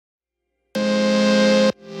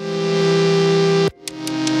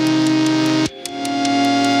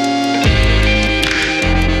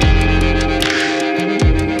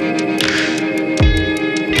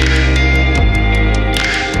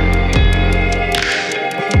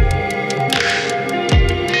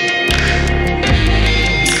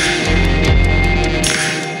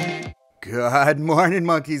Good morning,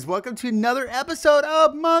 monkeys. Welcome to another episode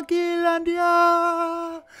of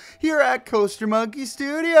Monkeylandia here at Coaster Monkey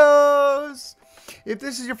Studios. If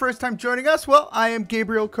this is your first time joining us, well, I am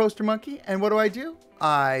Gabriel Coaster Monkey, and what do?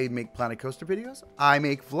 I make Planet Coaster videos, I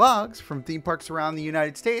make vlogs from theme parks around the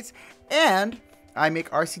United States, and I make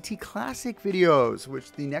RCT Classic videos,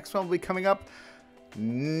 which the next one will be coming up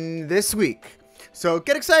this week. So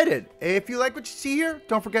get excited. If you like what you see here,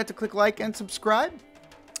 don't forget to click like and subscribe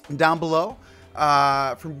down below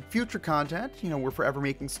from future content. You know, we're forever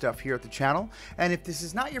making stuff here at the channel. And if this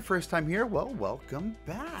is not your first time here, well, welcome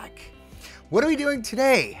back. What are we doing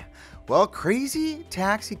today? Well, Crazy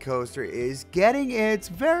Taxi Coaster is getting its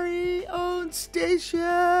very own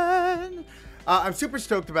station. I'm super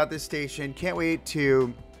stoked about this station. Can't wait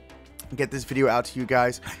to get this video out to you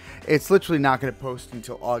guys. It's literally not going to post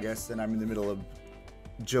until August, and I'm in the middle of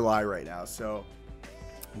July right now. So,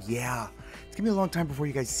 yeah, it's going to be a long time before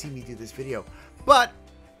you guys see me do this video. But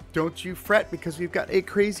don't you fret, because we've got a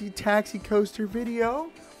Crazy Taxi Coaster video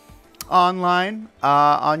online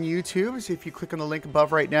on YouTube. So if you click on the link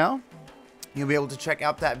above right now, you'll be able to check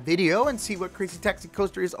out that video and see what Crazy Taxi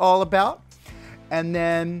Coaster is all about. And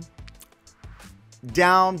then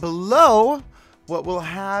down below, what we'll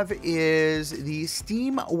have is the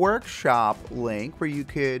Steam Workshop link where you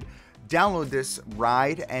could download this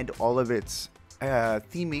ride and all of its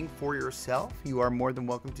theming for yourself. You are more than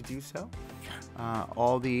welcome to do so.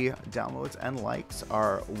 All the downloads and likes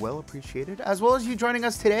are well appreciated, as well as you joining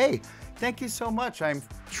us today. Thank you so much. I'm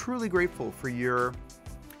truly grateful for your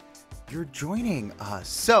joining us.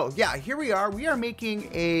 So yeah, here we are. We are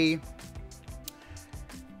making a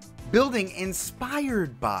building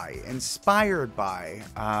inspired by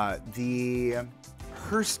the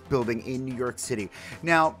Hearst building in New York City.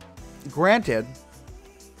 Now, granted,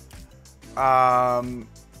 I'm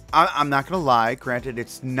not gonna lie. Granted,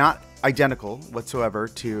 it's not identical whatsoever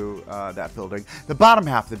to that building. The bottom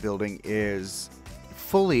half of the building is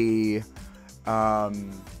fully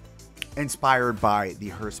inspired by the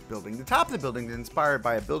Hearst building. The top of the building is inspired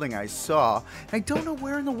by a building I saw, and I don't know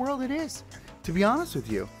where in the world it is, to be honest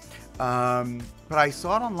with you. But I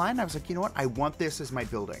saw it online, and I was like, you know what? I want this as my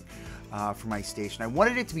building for my station. I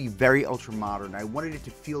wanted it to be very ultra modern. I wanted it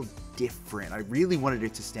to feel different. I really wanted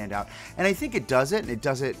it to stand out, and I think it does it, and it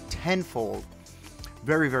does it tenfold.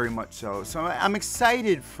 Very, very much so. So I'm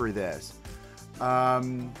excited for this. I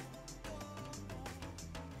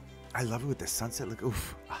love it with the sunset look.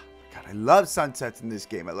 Oof. God, I love sunsets in this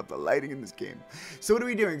game. I love the lighting in this game. So what are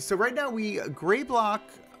we doing? So right now I gray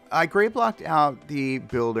blocked out the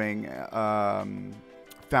building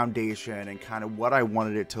foundation and kind of what I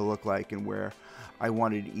wanted it to look like and where I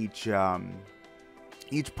wanted each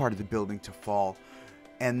part of the building to fall.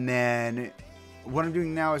 And then what I'm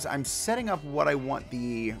doing now is I'm setting up what I want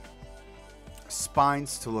the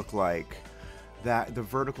spines to look like, that the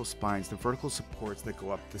vertical spines, the vertical supports that go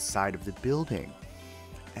up the side of the building.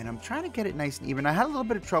 And I'm trying to get it nice and even. I had a little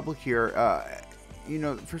bit of trouble here. You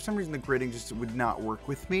know, for some reason the gridding just would not work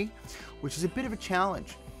with me, which is a bit of a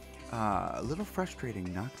challenge. A little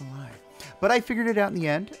frustrating, not gonna lie. But I figured it out in the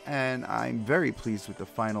end, and I'm very pleased with the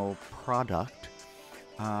final product.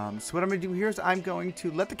 So what I'm going to do here is I'm going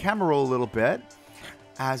to let the camera roll a little bit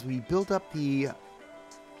as we build up the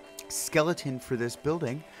skeleton for this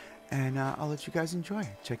building, and I'll let you guys enjoy.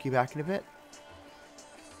 Check you back in a bit.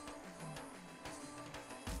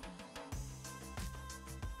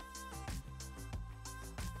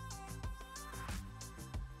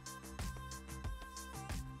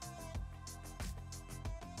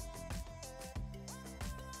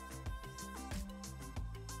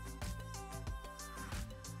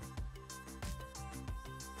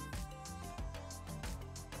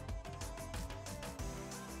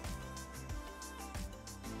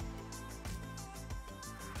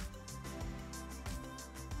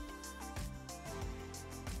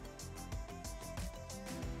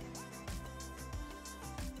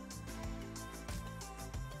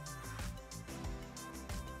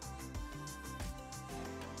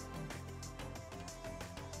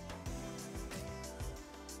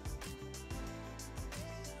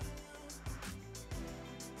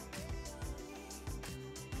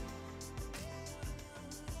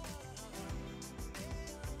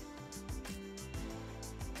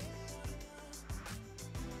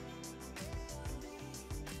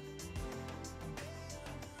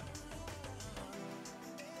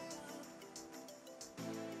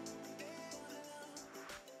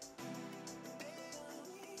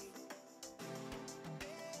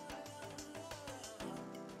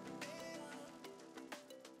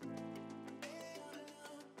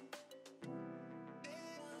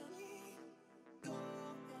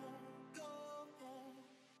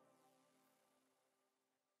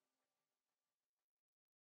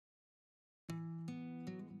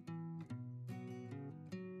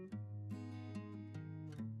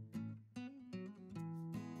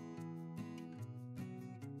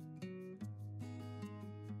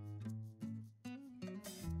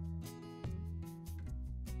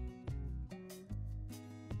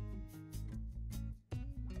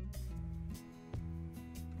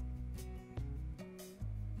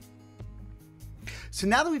 So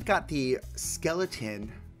now that we've got the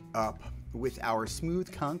skeleton up with our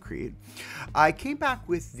smooth concrete, I came back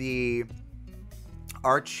with the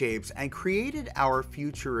art shapes and created our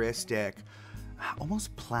futuristic,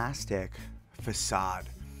 almost plastic facade.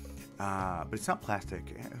 But it's not plastic.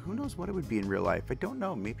 Who knows what it would be in real life? I don't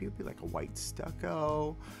know. Maybe it would be like a white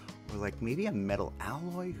stucco or like maybe a metal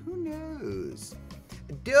alloy. Who knows?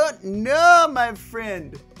 I don't know, my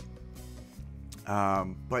friend.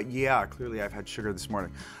 But yeah, clearly I've had sugar this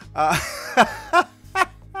morning.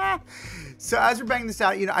 So as we're banging this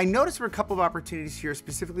out, you know, I noticed there were a couple of opportunities here,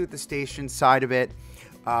 specifically with the station side of it,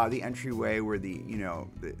 the entryway where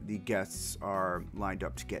the guests are lined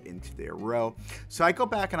up to get into their row. So I go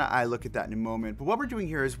back and I look at that in a moment. But what we're doing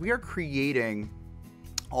here is we are creating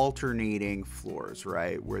alternating floors,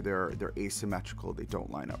 right, where they're asymmetrical, they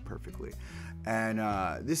don't line up perfectly. And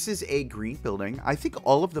this is a green building. I think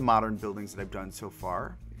all of the modern buildings that I've done so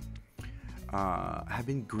far have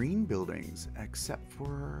been green buildings, except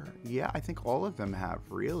for, yeah, I think all of them have,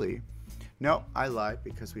 really. No, I lied,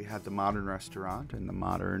 because we had the modern restaurant and the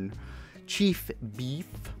modern Chief Beef.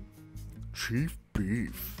 Chief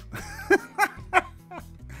Beef.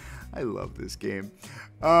 I love this game.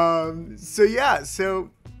 So yeah,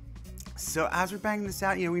 so as we're banging this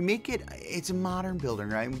out, you know, we make it, it's a modern building,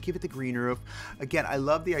 right? And we give it the green roof. Again, I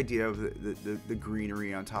love the idea of the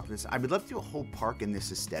greenery on top of this. I would love to do a whole park in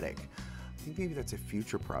this aesthetic. I think maybe that's a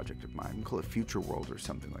future project of mine. We can call it Future World or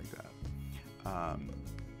something like that.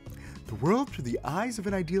 The world through the eyes of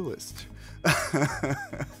an idealist.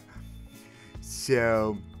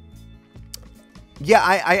 So, yeah,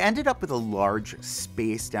 I ended up with a large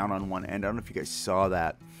space down on one end. I don't know if you guys saw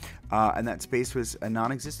that. And that space was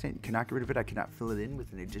non-existent. You cannot get rid of it. I cannot fill it in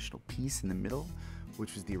with an additional piece in the middle,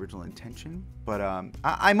 which was the original intention. But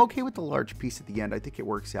I'm okay with the large piece at the end. I think it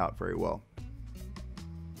works out very well.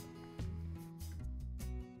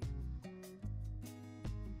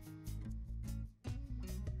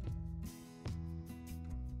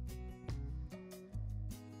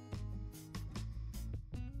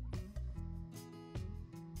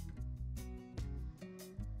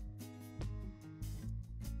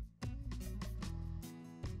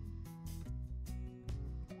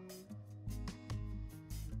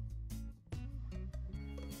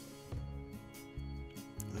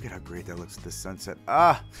 Look at how great that looks at the sunset.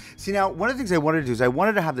 See, now, one of the things I wanted to do is I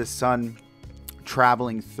wanted to have the sun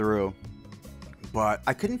traveling through, but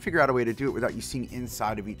I couldn't figure out a way to do it without you seeing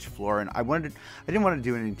inside of each floor, and I didn't want to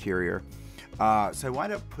do an interior. So I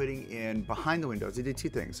wound up putting in behind the windows. I did two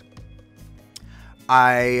things.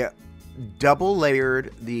 I double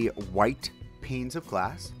layered the white panes of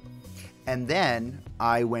glass, and then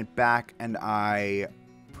I went back and I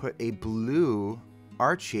put a blue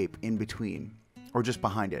art shape in between, or just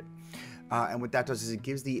behind it. And what that does is it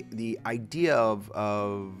gives the idea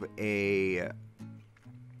of a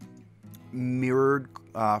mirrored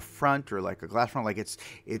front, or like a glass front, like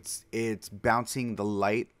it's bouncing the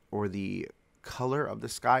light or the color of the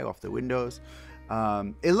sky off the windows.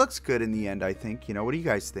 It looks good in the end, I think. You know, what do you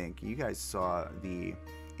guys think? You guys saw the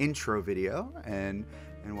intro video and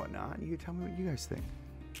whatnot. You tell me what you guys think.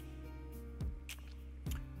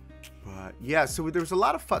 But yeah, so there was a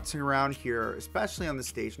lot of futzing around here, especially on the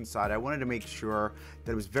station side. I wanted to make sure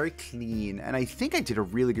that it was very clean, and I think I did a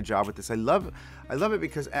really good job with this. I love it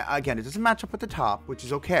because, again, it doesn't match up with the top, which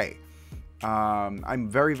is okay. I'm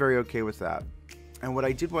very, very okay with that. And what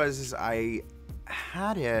I did was I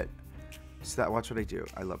had it so that, watch what I do.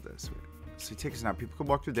 I love this. So you take a snap. People can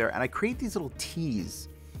walk through there, and I create these little T's.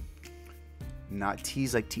 Not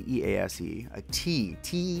T's like T-E-A-S-E. A T.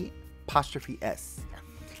 T''S.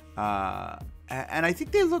 And I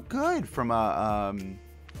think they look good from a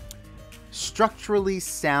structurally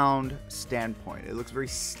sound standpoint. It looks very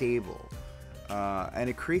stable. And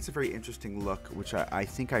it creates a very interesting look, which I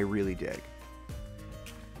think I really dig.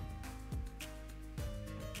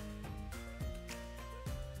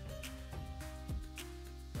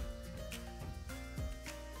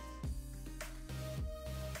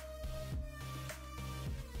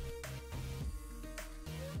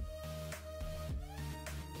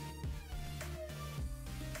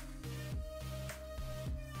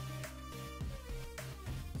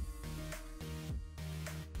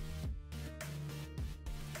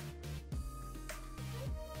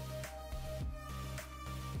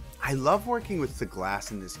 I love working with the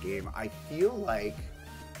glass in this game. I feel like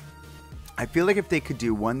if they could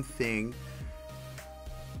do one thing,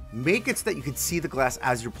 make it so that you could see the glass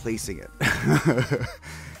as you're placing it.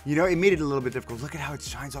 You know, it made it a little bit difficult. Look at how it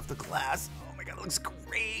shines off the glass. Oh my God, it looks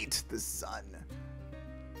great. The sun.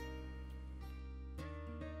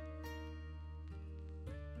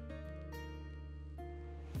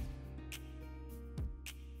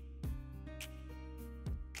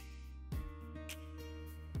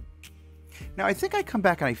 Now, I think I come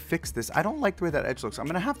back and I fix this. I don't like the way that edge looks. I'm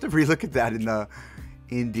going to have to relook at that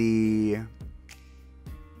in the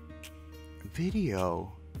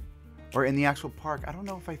video or in the actual park. I don't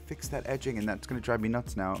know if I fixed that edging, and that's going to drive me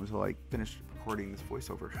nuts now until I finish recording this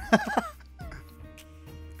voiceover.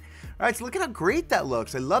 All right, so look at how great that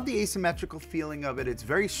looks. I love the asymmetrical feeling of it. It's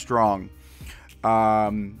very strong.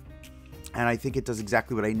 And I think it does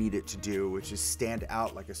exactly what I need it to do, which is stand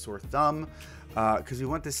out like a sore thumb. Because we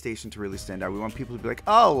want this station to really stand out. We want people to be like,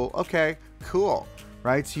 oh, well, okay, cool,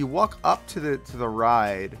 right? So you walk up to the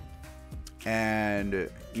ride, and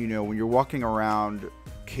you know, when you're walking around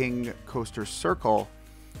King Coaster Circle,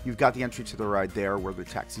 you've got the entry to the ride there where the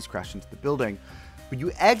taxis crash into the building. But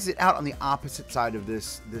you exit out on the opposite side of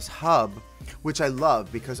this hub, which I love,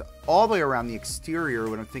 because all the way around the exterior,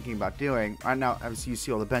 what I'm thinking about doing, right now, obviously you see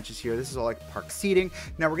all the benches here. This is all like park seating.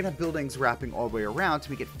 Now we're going to have buildings wrapping all the way around to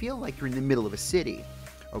make it feel like you're in the middle of a city,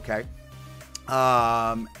 okay?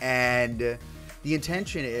 And the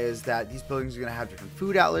intention is that these buildings are going to have different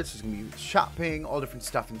food outlets. There's going to be shopping, all different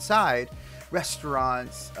stuff inside,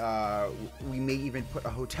 restaurants. We may even put a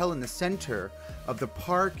hotel in the center of the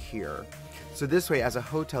park here. So this way, as a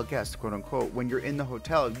hotel guest, quote unquote, when you're in the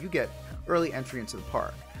hotel, you get early entry into the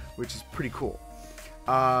park, which is pretty cool.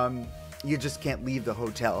 You just can't leave the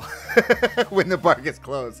hotel when the park is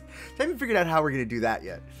closed. So I haven't figured out how we're going to do that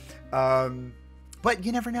yet. But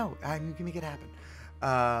you never know. You can make it happen.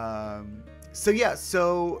 So yeah,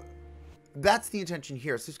 so that's the intention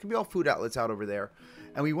here. So there's going to be all food outlets out over there.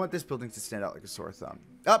 And we want this building to stand out like a sore thumb.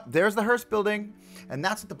 Oh, there's the Hearst building. And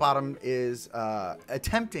that's what the bottom is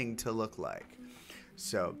attempting to look like.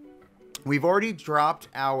 So we've already dropped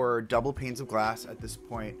our double panes of glass at this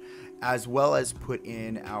point, as well as put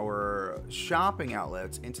in our shopping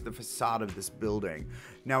outlets into the facade of this building.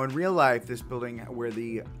 Now, in real life, this building where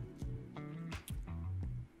the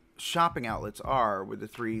shopping outlets are, where the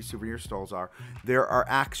 3 souvenir stalls are, there are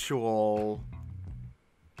actual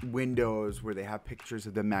windows where they have pictures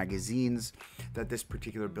of the magazines that this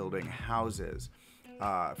particular building houses.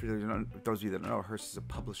 For those of you that don't know, Hearst is a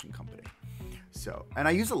publishing company. So, and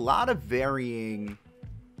I use a lot of varying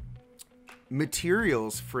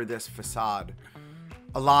materials for this facade.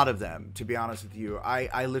 A lot of them, to be honest with you.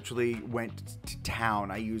 I literally went to town.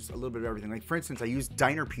 I used a little bit of everything. Like, for instance, I used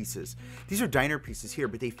diner pieces. These are diner pieces here,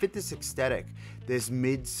 but they fit this aesthetic, this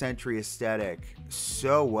mid-century aesthetic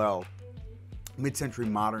so well. Mid-century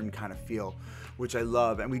modern kind of feel, which I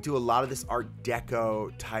love. And we do a lot of this Art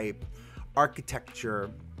Deco type architecture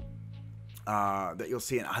that you'll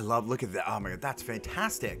see. And I love, look at that. Oh my God, that's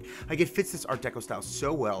fantastic. Like, it fits this Art Deco style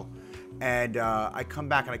so well. And I come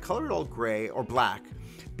back and I color it all gray or black,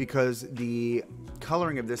 because the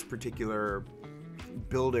coloring of this particular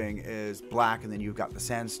building is black, and then you've got the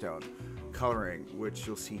sandstone coloring, which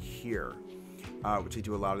you'll see here, which I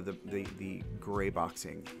do a lot of the gray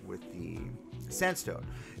boxing with the sandstone.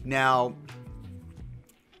 Now,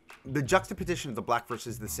 the juxtaposition of the black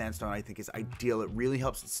versus the sandstone, I think, is ideal. It really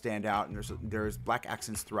helps it stand out, and there's black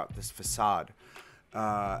accents throughout this facade,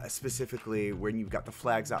 specifically when you've got the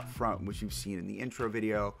flags out front, which you've seen in the intro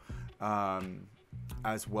video,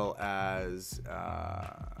 as well as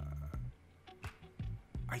I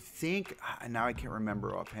think, now I can't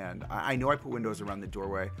remember offhand. I know I put windows around the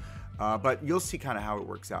doorway, but you'll see kind of how it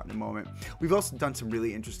works out in a moment. We've also done some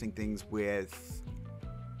really interesting things with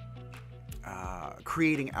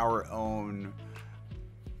creating our own,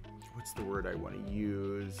 what's the word I want to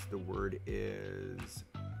use? The word is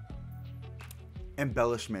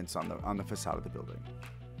embellishments on the facade of the building.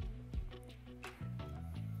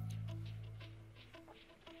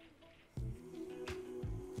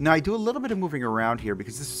 Now, I do a little bit of moving around here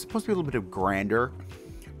because this is supposed to be a little bit of grandeur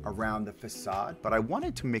around the facade, but I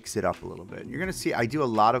wanted to mix it up a little bit. You're going to see I do a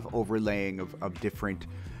lot of overlaying of different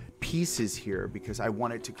pieces here because I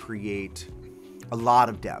wanted to create a lot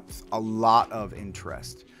of depth, a lot of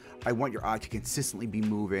interest. I want your eye to consistently be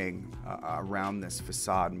moving around this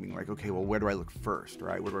facade and being like, okay, well, where do I look first,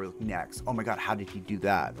 right? Where do I look next? Oh my God, how did he do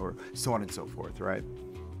that? Or so on and so forth, right?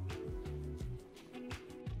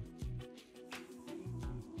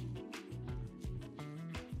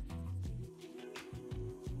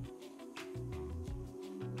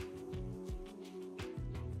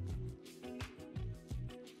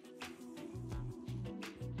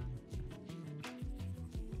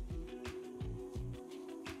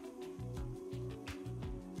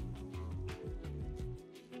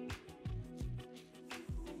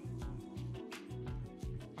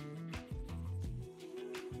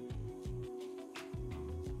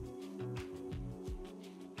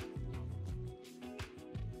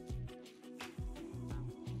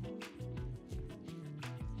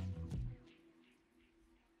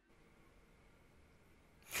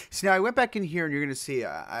 So now I went back in here, and you're going to see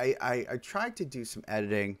I tried to do some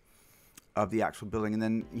editing of the actual building, and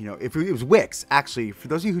then, you know, if it was Wix. Actually, for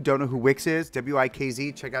those of you who don't know who Wix is,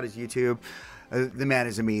 WIKZ, check out his YouTube. The man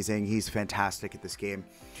is amazing. He's fantastic at this game.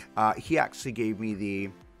 He actually gave me the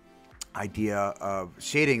idea of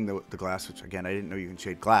shading the glass, which, again, I didn't know you can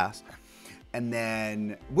shade glass. And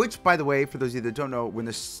then, which, by the way, for those of you that don't know, when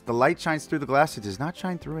the light shines through the glass, it does not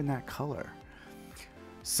shine through in that color.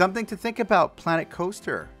 Something to think about, Planet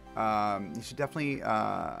Coaster. You should definitely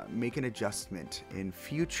make an adjustment in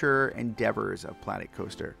future endeavors of Planet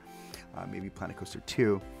Coaster. Maybe Planet Coaster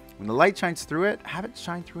 2. When the light shines through it, have it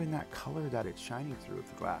shine through in that color that it's shining through with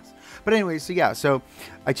the glass. But anyway, so yeah, so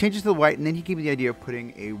I changed it to the white, and then he gave me the idea of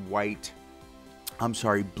putting a white,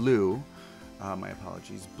 blue, my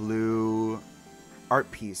apologies, blue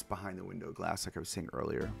art piece behind the window glass, like I was saying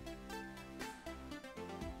earlier.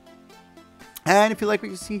 And if you like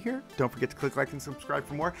what you see here, don't forget to click like and subscribe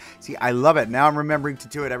for more. See, I love it. Now I'm remembering to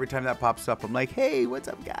do it every time that pops up. I'm like, hey, what's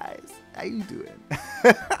up, guys? How you doing?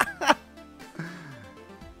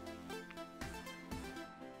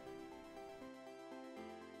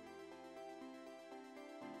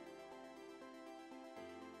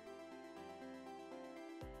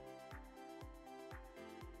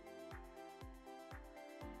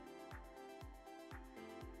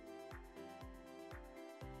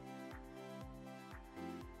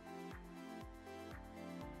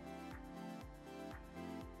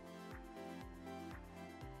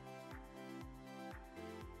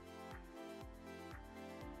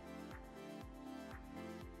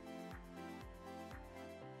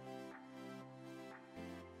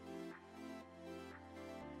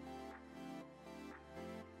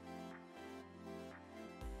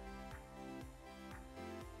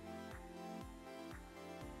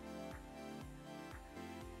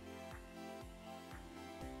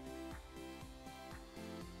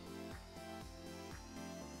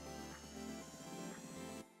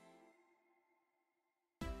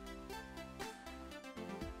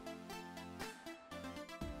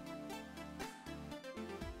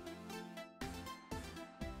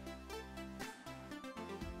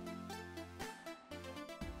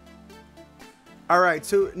 All right,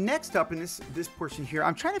 so next up in this portion here,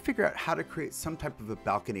 I'm trying to figure out how to create some type of a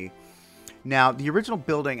balcony. Now, the original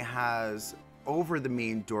building has, over the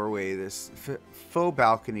main doorway, this faux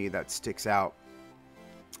balcony that sticks out.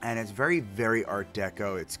 And it's very, very Art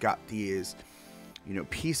Deco. It's got these, you know,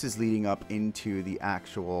 pieces leading up into the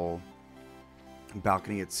actual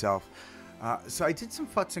balcony itself. So I did some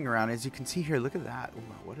futzing around. As you can see here, look at that. Ooh,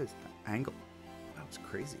 what is that angle? That was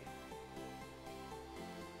crazy.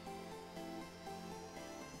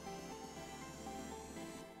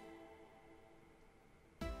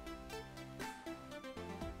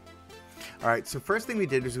 All right, so first thing we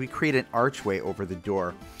did is we create an archway over the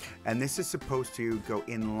door. And this is supposed to go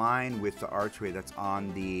in line with the archway that's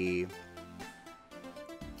on the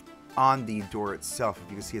door itself. If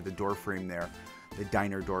you can see the door frame there, the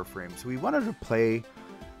diner door frame. So we wanted to play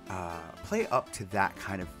up to that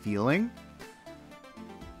kind of feeling.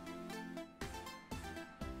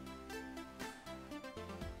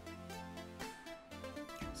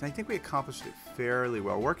 And I think we accomplished it fairly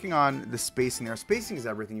well. Working on the spacing there. Spacing is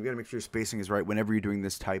everything. You've got to make sure your spacing is right whenever you're doing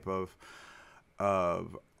this type of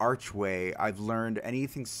archway. I've learned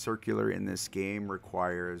anything circular in this game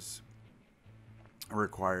requires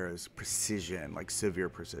precision, like severe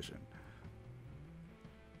precision.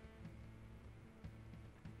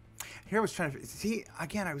 Here I was trying to see,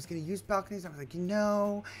 again, I was going to use balconies. I was like, you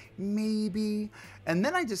know, maybe. And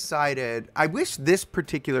then I decided, I wish this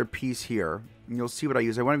particular piece here, and you'll see what I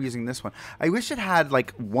use. I wound up using this one. I wish it had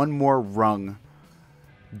like one more rung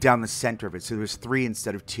down the center of it. So there was 3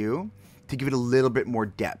 instead of 2 to give it a little bit more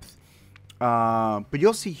depth. But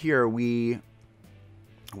you'll see here, what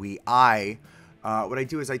I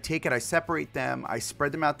do is I take it, I separate them, I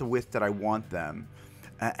spread them out the width that I want them.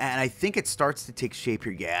 And I think it starts to take shape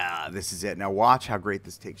here. Yeah, this is it. Now watch how great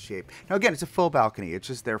this takes shape. Now again, it's a full balcony. It's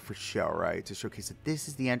just there for show, right? To showcase that this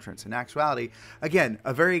is the entrance. In actuality, again,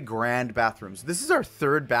 a very grand bathroom. So this is our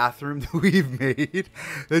 3rd bathroom that we've made.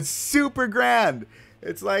 It's super grand.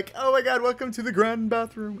 It's like, oh my God, welcome to the grand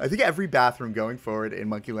bathroom. I think every bathroom going forward in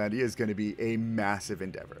Monkeylandia is going to be a massive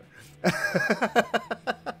endeavor.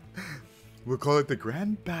 We'll call it the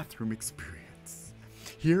Grand Bathroom Experience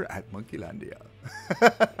here at Monkeylandia.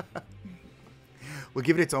 We'll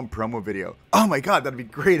give it its own promo video. Oh my God, that'd be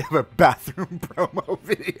great to have a bathroom promo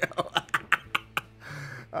video.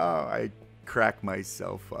 Oh, I crack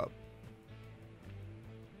myself up.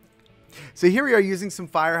 So here we are using some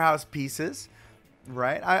Firehouse pieces.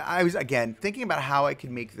 right? I was, again, thinking about how I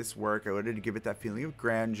could make this work. I wanted to give it that feeling of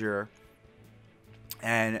grandeur.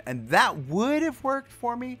 And that would have worked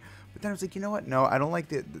for me. But then I was like, you know what? No, I don't like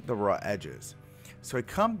the raw edges. So I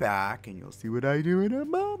come back, and you'll see what I do in a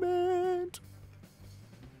moment.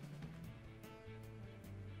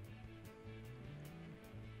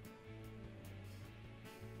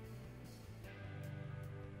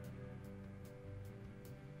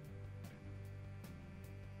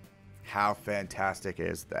 How fantastic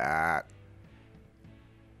is that?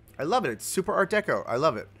 I love it. It's super Art Deco. I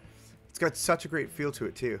love it. It's got such a great feel to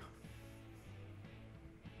it, too.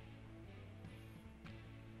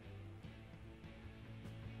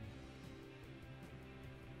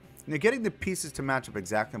 Now, getting the pieces to match up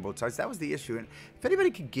exactly on both sides, that was the issue. And if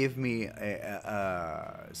anybody could give me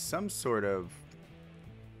some sort of,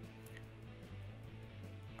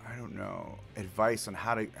 I don't know, advice on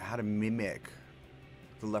how to mimic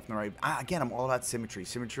the left and the right. Again, I'm all about symmetry.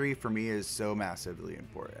 Symmetry for me is so massively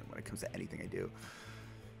important when it comes to anything I do.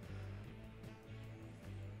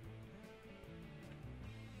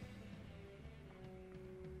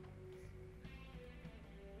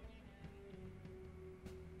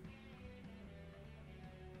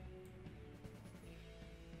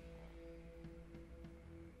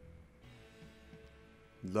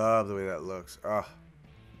 Love the way that looks. Ugh.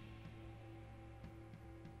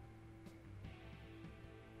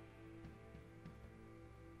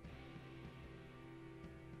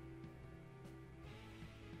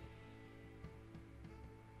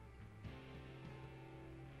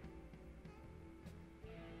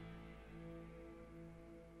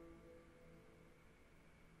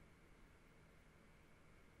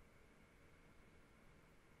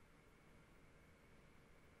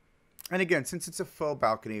 And again, since it's a faux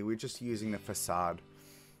balcony, we're just using the facade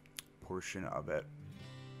portion of it.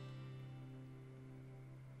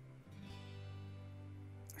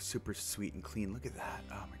 Super sweet and clean. Look at that.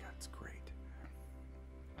 Oh my God, it's great.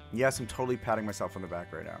 Yes, I'm totally patting myself on the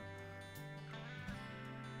back right now.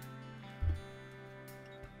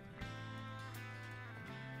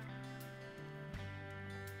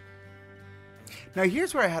 Now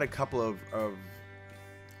here's where I had a couple of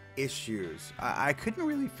issues. I couldn't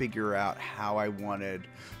really figure out how I wanted.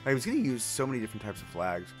 I was going to use so many different types of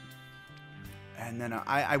flags, and then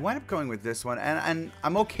I wound up going with this one, and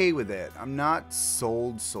I'm okay with it. I'm not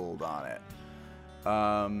sold on it,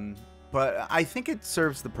 but I think it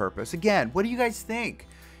serves the purpose. Again, what do you guys think?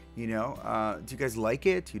 You know, do you guys like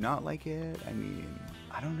it? Do you not like it? I mean,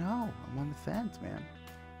 I don't know. I'm on the fence, man.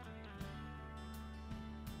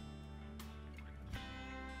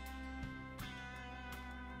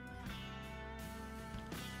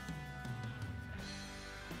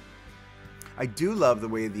 I do love the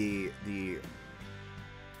way the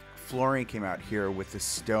flooring came out here with the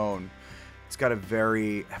stone. It's got a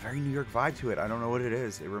very New York vibe to it. I don't know what it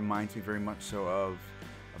is. It reminds me very much so of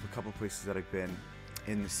a couple places that I've been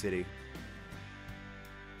in the city.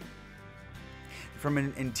 From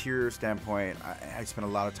an interior standpoint, I spent a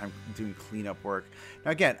lot of time doing cleanup work.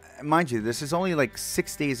 Now again, mind you, this is only like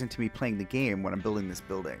 6 days into me playing the game when I'm building this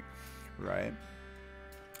building, right?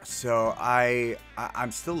 So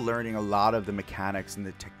I'm still learning a lot of the mechanics and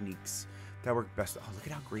the techniques that work best. Oh, look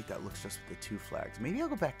at how great that looks just with the 2 flags. Maybe I'll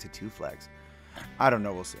go back to 2 flags. I don't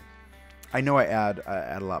know. We'll see. I know I add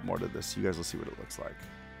a lot more to this. You guys will see what it looks like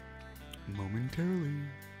momentarily.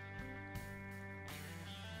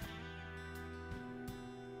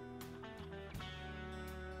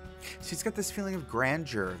 See, it's got this feeling of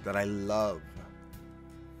grandeur that I love.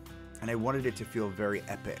 And I wanted it to feel very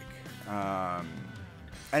epic.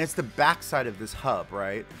 And it's the backside of this hub,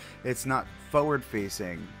 right? It's not forward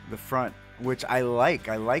facing the front, which I like.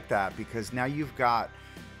 I like that because now you've got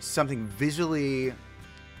something visually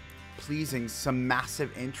pleasing, some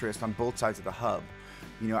massive interest on both sides of the hub.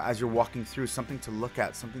 You know, as you're walking through, something to look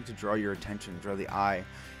at, something to draw your attention, draw the eye.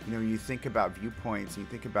 You know, you think about viewpoints, and you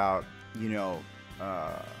think about, you know,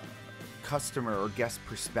 customer or guest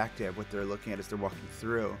perspective, what they're looking at as they're walking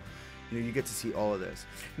through. You know, you get to see all of this.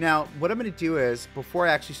 Now, what I'm going to do is, before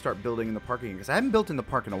I actually start building in the park again, because I haven't built in the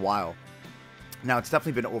park in a while. Now, it's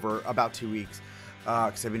definitely been over about 2 weeks,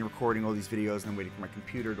 because I've been recording all these videos and I'm waiting for my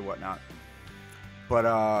computer to whatnot.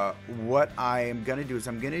 But what I am going to do is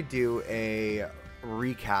I'm going to do a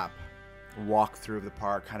recap walkthrough of the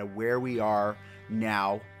park, kind of where we are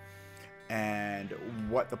now and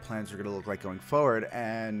what the plans are going to look like going forward.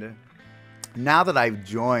 And now that I've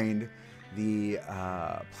joined the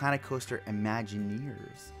Planet Coaster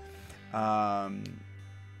Imagineers,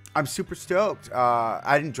 I'm super stoked.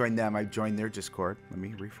 I didn't join them. I joined their Discord. Let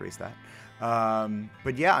me rephrase that.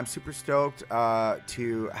 But yeah, I'm super stoked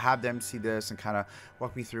to have them see this and kind of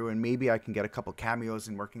walk me through, and maybe I can get a couple cameos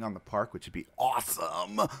in working on the park, which would be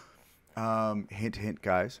awesome. Hint, hint,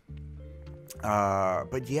 guys.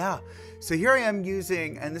 But yeah, so here I am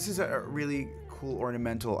using, and this is a really cool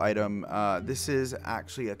ornamental item. This is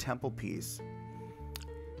actually a temple piece,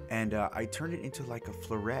 and I turned it into like a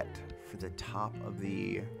floret for the top of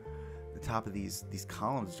these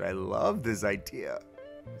columns. I love this idea.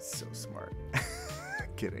 It's so smart.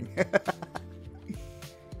 Kidding.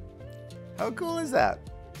 How cool is that?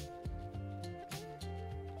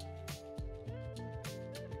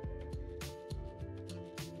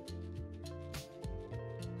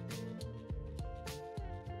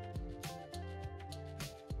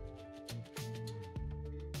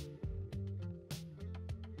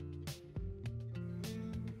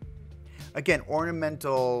 Again,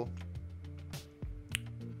 ornamental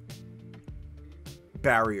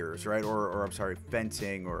barriers, right? Or I'm sorry,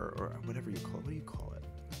 fencing or whatever you call it. What do you call it?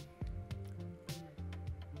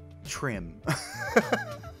 Trim.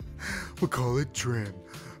 We'll call it trim.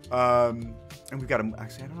 And we've got to,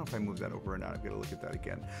 actually, I don't know if I moved that over or not. I've got to look at that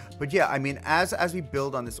again. But yeah, I mean, as we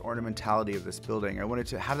build on this ornamentality of this building, I wanted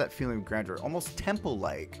to have that feeling of grandeur, almost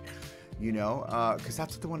temple-like, you know? Because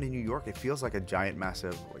that's the one in New York. It feels like a giant,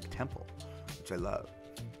 massive, like, temple, which I love.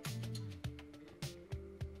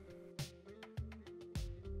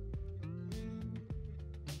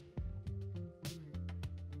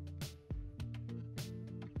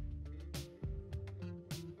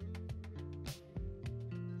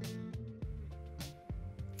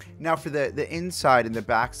 Now for the inside and the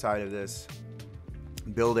back side of this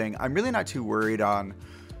building, I'm really not too worried on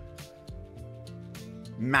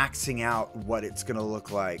maxing out what it's going to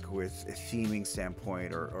look like with a theming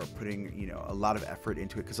standpoint or putting, you know, a lot of effort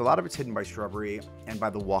into it, because a lot of it's hidden by shrubbery and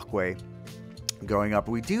by the walkway going up.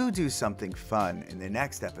 We do something fun in the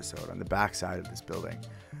next episode on the back side of this building,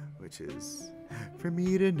 which is for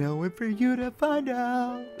me to know and for you to find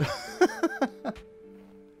out.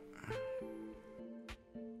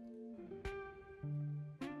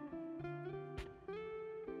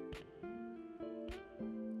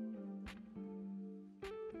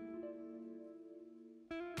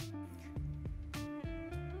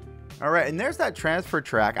 All right, and there's that transfer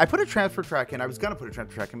track. I put a transfer track in. I was going to put a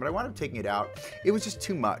transfer track in, but I wound up taking it out. It was just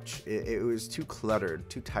too much. It was too cluttered,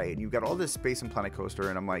 too tight. And you've got all this space in Planet Coaster,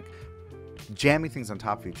 and I'm like jamming things on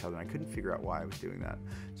top of each other. And I couldn't figure out why I was doing that.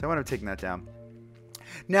 So I wound up taking that down.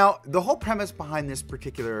 Now, the whole premise behind this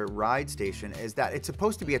particular ride station is that it's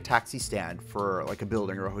supposed to be a taxi stand for like a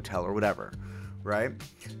building or a hotel or whatever, right?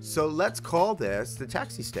 So let's call this the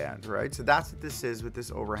taxi stand, right? So that's what this is with this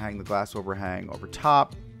overhang, the glass overhang over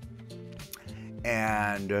top.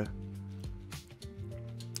 And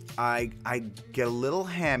I get a little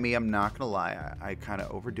hammy, I'm not gonna lie. I kind of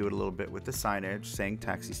overdo it a little bit with the signage saying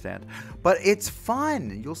taxi stand, but it's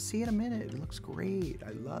fun. You'll see in a minute. It looks great. I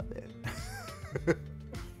love it.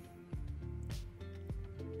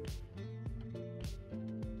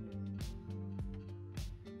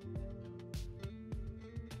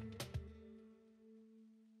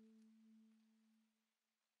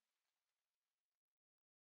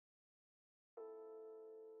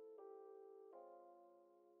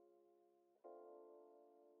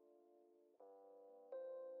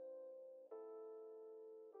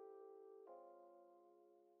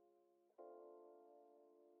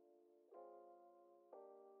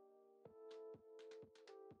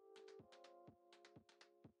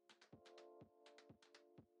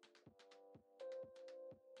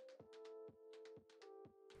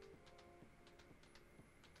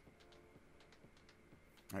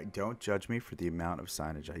 All right, don't judge me for the amount of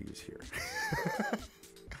signage I use here.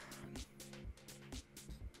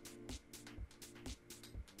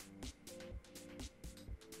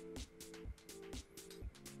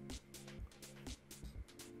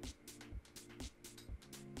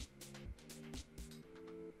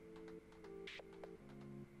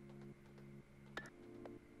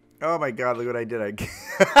 Oh my God, look what I did.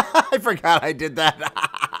 I forgot I did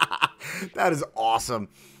that. That is awesome.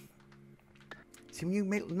 See, when you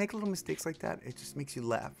make little mistakes like that, it just makes you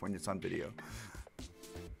laugh when it's on video.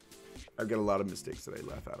 I've got a lot of mistakes that I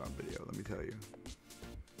laugh at on video, let me tell you.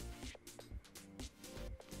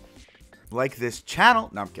 Like this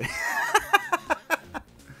channel. No, I'm kidding. Oh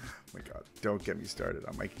my God, don't get me started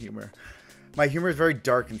on my humor. My humor is very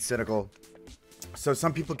dark and cynical. So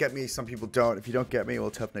some people get me, some people don't. If you don't get me,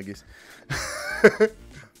 well, tough niggas.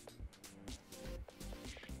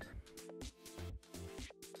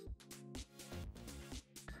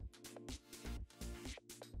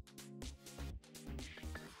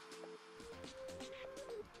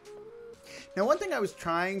 Now, one thing I was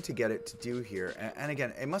trying to get it to do here, and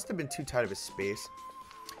again, it must have been too tight of a space,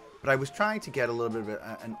 but I was trying to get a little bit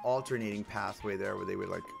of an alternating pathway there where they would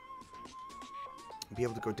like be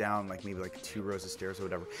able to go down like maybe like 2 rows of stairs or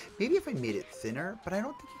whatever. Maybe if I made it thinner, but I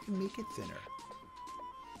don't think you can make it thinner.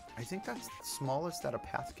 I think that's the smallest that a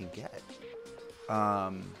path can get.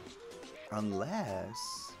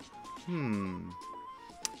 Unless, I'm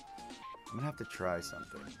gonna have to try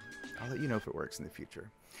something. I'll let you know if it works in the future.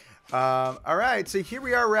 All right, so here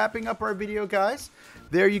we are wrapping up our video, guys.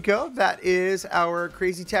 There you go. That is our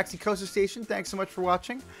Crazy Taxi Coaster Station. Thanks so much for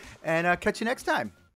watching, and catch you next time.